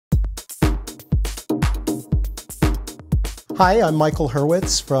Hi, I'm Michael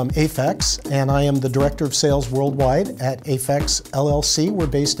Hurwitz from Aphex, and I am the Director of Sales Worldwide at Aphex LLC. We're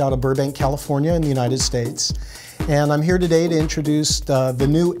based out of Burbank, California in the United States. And I'm here today to introduce the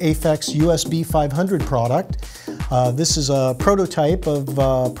new Aphex USB 500 product. This is a prototype of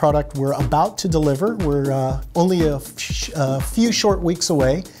a product we're about to deliver. We're only a few short weeks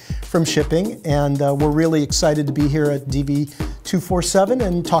away from shipping, and we're really excited to be here at DV247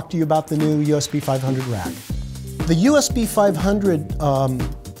 and talk to you about the new USB 500 rack. The USB 500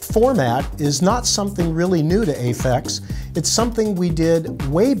 format is not something really new to Aphex. It's something we did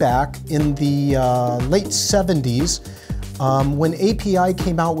way back in the late 70s when API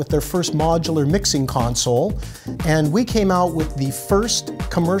came out with their first modular mixing console, and we came out with the first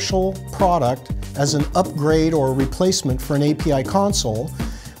commercial product as an upgrade or a replacement for an API console,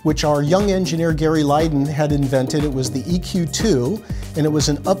 which our young engineer Gary Leiden had invented. It was the EQ2, and it was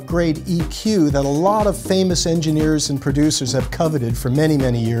an upgrade EQ that a lot of famous engineers and producers have coveted for many,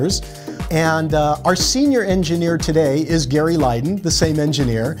 many years. And our senior engineer today is Gary Leiden, the same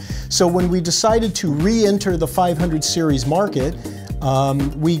engineer. So when we decided to re-enter the 500 series market,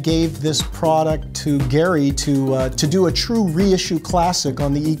 we gave this product to Gary to do a true reissue classic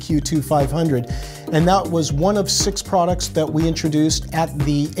on the EQ2 500. And that was one of 6 products that we introduced at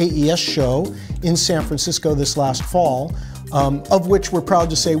the AES show in San Francisco this last fall, of which we're proud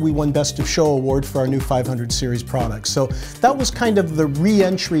to say we won Best of Show award for our new 500 series products. So that was kind of the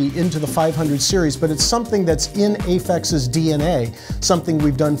re-entry into the 500 series, but it's something that's in Aphex's DNA, something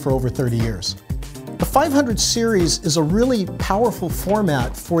we've done for over 30 years. The 500 series is a really powerful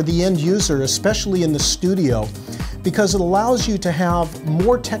format for the end user, especially in the studio, because it allows you to have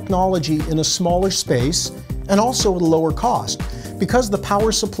more technology in a smaller space and also at a lower cost. Because the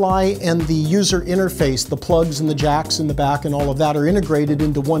power supply and the user interface, the plugs and the jacks in the back and all of that are integrated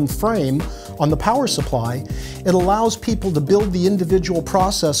into one frame on the power supply, it allows people to build the individual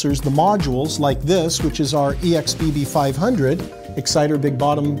processors, the modules like this, which is our EXBB 500, Exciter Big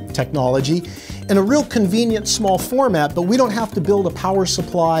Bottom technology, in a real convenient small format, but we don't have to build a power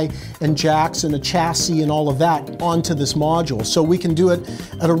supply and jacks and a chassis and all of that onto this module. So we can do it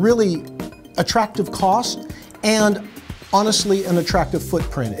at a really attractive cost and honestly an attractive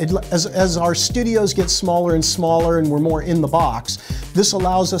footprint. As our studios get smaller and smaller and we're more in the box, this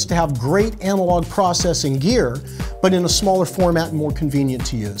allows us to have great analog processing gear, but in a smaller format and more convenient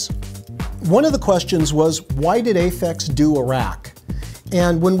to use. One of the questions was, why did Aphex do a rack?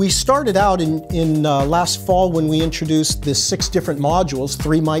 And when we started out in last fall, when we introduced the 6 different modules,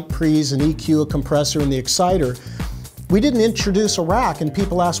 3 mic pre's, an EQ, a compressor, and the exciter, we didn't introduce a rack, and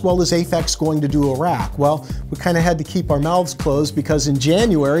people asked, well, is Aphex going to do a rack? Well, we kind of had to keep our mouths closed because in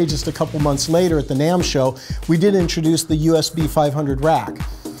January, just a couple months later at the NAMM show, we did introduce the USB 500 rack.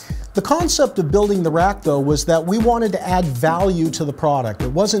 The concept of building the rack, though, was that we wanted to add value to the product.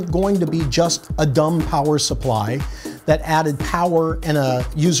 It wasn't going to be just a dumb power supply that added power and a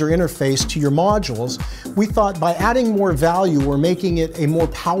user interface to your modules. We thought by adding more value or making it a more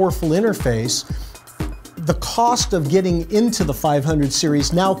powerful interface, the cost of getting into the 500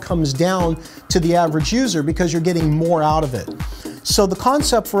 series now comes down to the average user because you're getting more out of it. So the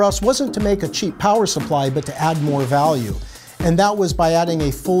concept for us wasn't to make a cheap power supply, but to add more value. And that was by adding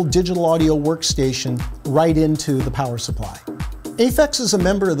a full digital audio workstation right into the power supply. Aphex is a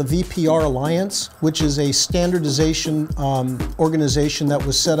member of the VPR Alliance, which is a standardization organization that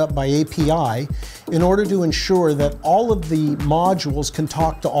was set up by API in order to ensure that all of the modules can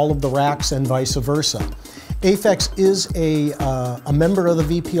talk to all of the racks and vice versa. Aphex is a member of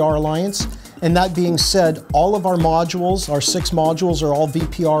the VPR Alliance, and that being said, all of our modules, our 6 modules, are all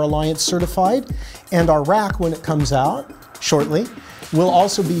VPR Alliance certified, and our rack, when it comes out shortly, will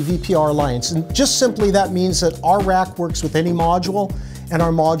also be VPR Alliance. And just simply that means that our rack works with any module, and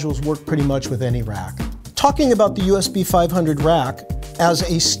our modules work pretty much with any rack. Talking about the USB 500 rack, as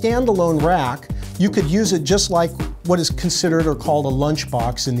a standalone rack, you could use it just like what is considered or called a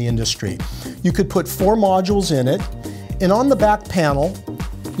lunchbox in the industry. You could put 4 modules in it, and on the back panel,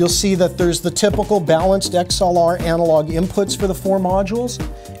 you'll see that there's the typical balanced XLR analog inputs for the 4 modules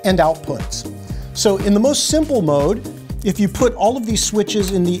and outputs. So in the most simple mode, if you put all of these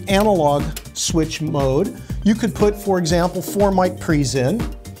switches in the analog switch mode, you could put, for example, 4 mic pre's in.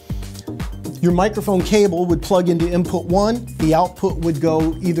 Your microphone cable would plug into input 1, the output would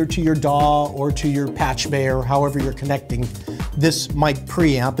go either to your DAW or to your patch bay or however you're connecting this mic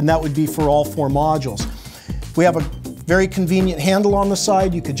preamp, and that would be for all 4 modules. We have a Very convenient handle on the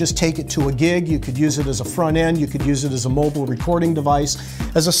side. You could just take it to a gig. You could use it as a front end. You could use it as a mobile recording device.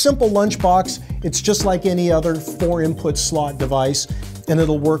 As a simple lunchbox, it's just like any other 4-input slot device, and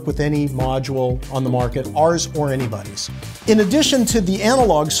it'll work with any module on the market, ours or anybody's. In addition to the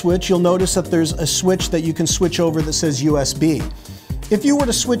analog switch, you'll notice that there's a switch that you can switch over that says USB. If you were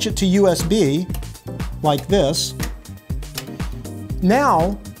to switch it to USB, like this,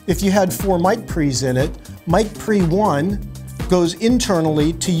 now, if you had 4 mic pre's in it, mic pre 1 goes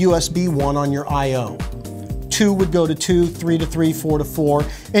internally to USB 1 on your I/O. 2 would go to 2, 3 to 3, 4 to 4,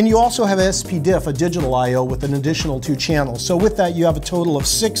 and you also have SPDIF, a digital I/O with an additional 2 channels. So with that, you have a total of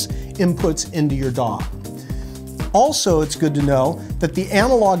 6 inputs into your DAW. Also, it's good to know that the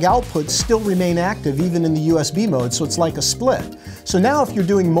analog outputs still remain active even in the USB mode, so it's like a split. So now if you're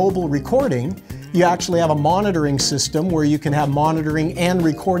doing mobile recording, you actually have a monitoring system where you can have monitoring and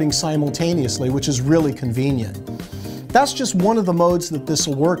recording simultaneously, which is really convenient. That's just one of the modes that this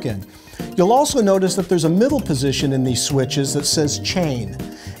will work in. You'll also notice that there's a middle position in these switches that says chain.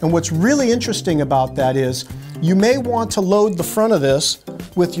 And what's really interesting about that is you may want to load the front of this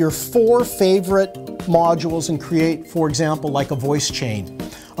with your 4 favorite modules and create, for example, like a voice chain,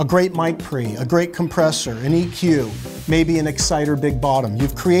 a great mic pre, a great compressor, an EQ, maybe an exciter big bottom.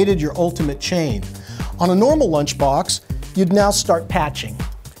 You've created your ultimate chain. On a normal lunchbox, you'd now start patching.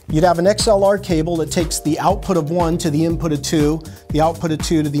 You'd have an XLR cable that takes the output of 1 to the input of 2, the output of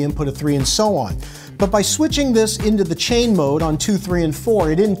 2 to the input of 3, and so on. But by switching this into the chain mode on 2, 3, and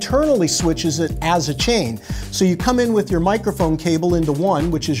 4, it internally switches it as a chain. So you come in with your microphone cable into 1,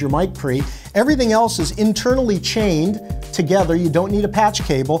 which is your mic pre. Everything else is internally chained together. You don't need a patch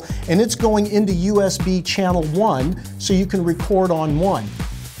cable, and it's going into USB channel 1, so you can record on 1.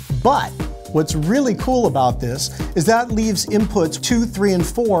 But what's really cool about this is that leaves inputs 2, 3, and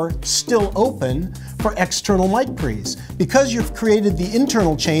 4 still open for external mic pre's. Because you've created the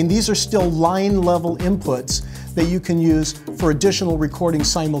internal chain, these are still line level inputs that you can use for additional recording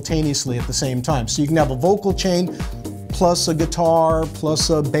simultaneously at the same time. So you can have a vocal chain plus a guitar plus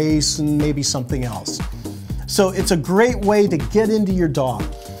a bass and maybe something else. So it's a great way to get into your DAW.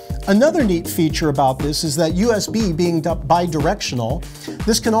 Another neat feature about this is that USB being bidirectional,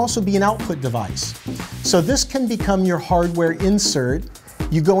 this can also be an output device. So this can become your hardware insert.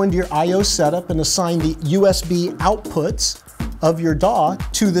 You go into your I/O setup and assign the USB outputs of your DAW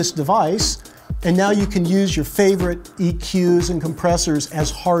to this device, and now you can use your favorite EQs and compressors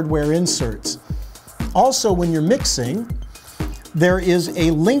as hardware inserts. Also, when you're mixing, there is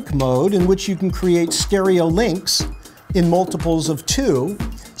a link mode in which you can create stereo links in multiples of 2.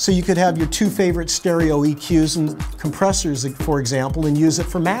 So you could have your 2 favorite stereo EQs and compressors, for example, and use it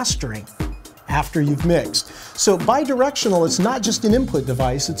for mastering after you've mixed. So bidirectional, it's not just an input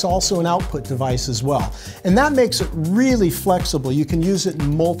device, it's also an output device as well. And that makes it really flexible. You can use it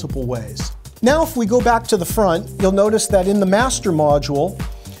in multiple ways. Now if we go back to the front, you'll notice that in the master module,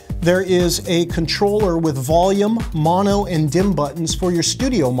 there is a controller with volume, mono, and dim buttons for your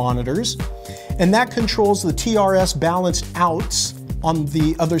studio monitors. And that controls the TRS balanced outs on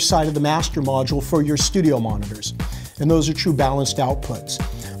the other side of the master module for your studio monitors. And those are true balanced outputs.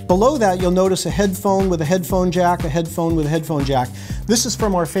 Below that, you'll notice a headphone with a headphone jack, a headphone with a headphone jack. This is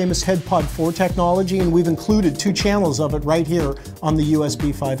from our famous HeadPod 4 technology, and we've included 2 channels of it right here on the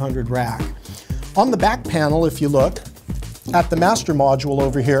USB 500 rack. On the back panel, if you look at the master module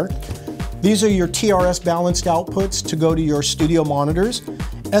over here, these are your TRS balanced outputs to go to your studio monitors.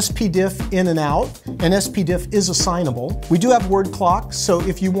 SPDIF in and out, and SPDIF is assignable. We do have word clock, so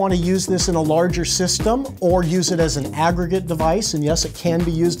if you want to use this in a larger system or use it as an aggregate device, and yes, it can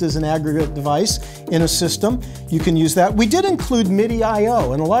be used as an aggregate device in a system, you can use that. We did include MIDI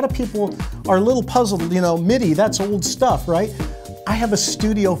I/O, and a lot of people are a little puzzled, you know, MIDI, that's old stuff, right? I have a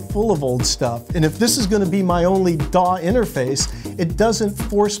studio full of old stuff, and if this is going to be my only DAW interface, it doesn't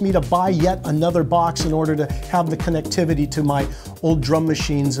force me to buy yet another box in order to have the connectivity to my old drum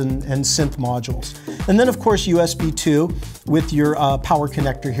machines and synth modules. And then of course USB 2 with your power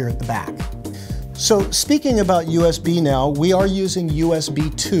connector here at the back. So speaking about USB now, we are using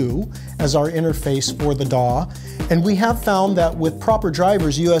USB 2 as our interface for the DAW, and we have found that with proper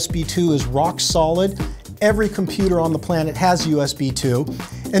drivers, USB 2 is rock solid. Every computer on the planet has USB 2,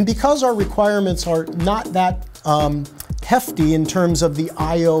 and because our requirements are not that hefty in terms of the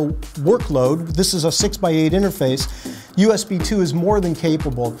I/O workload, this is a 6x8 interface, USB 2 is more than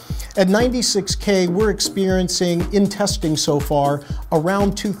capable. At 96K, we're experiencing, in testing so far,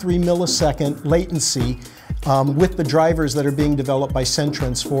 around 2-3 millisecond latency with the drivers that are being developed by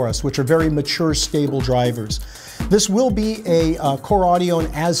Centrance for us, which are very mature, stable drivers. This will be a Core Audio and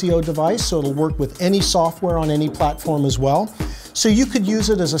ASIO device, so it'll work with any software on any platform as well. So you could use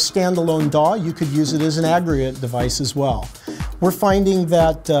it as a standalone DAW, you could use it as an aggregate device as well. We're finding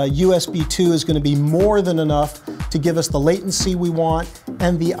that USB 2 is going to be more than enough to give us the latency we want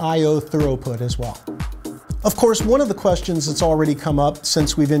and the I/O throughput as well. Of course, one of the questions that's already come up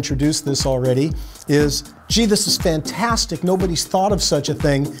since we've introduced this already is, gee, this is fantastic, nobody's thought of such a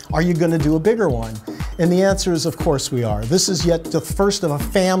thing, are you going to do a bigger one? And the answer is, of course we are. This is yet the first of a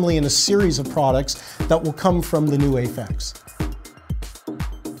family and a series of products that will come from the new Aphex.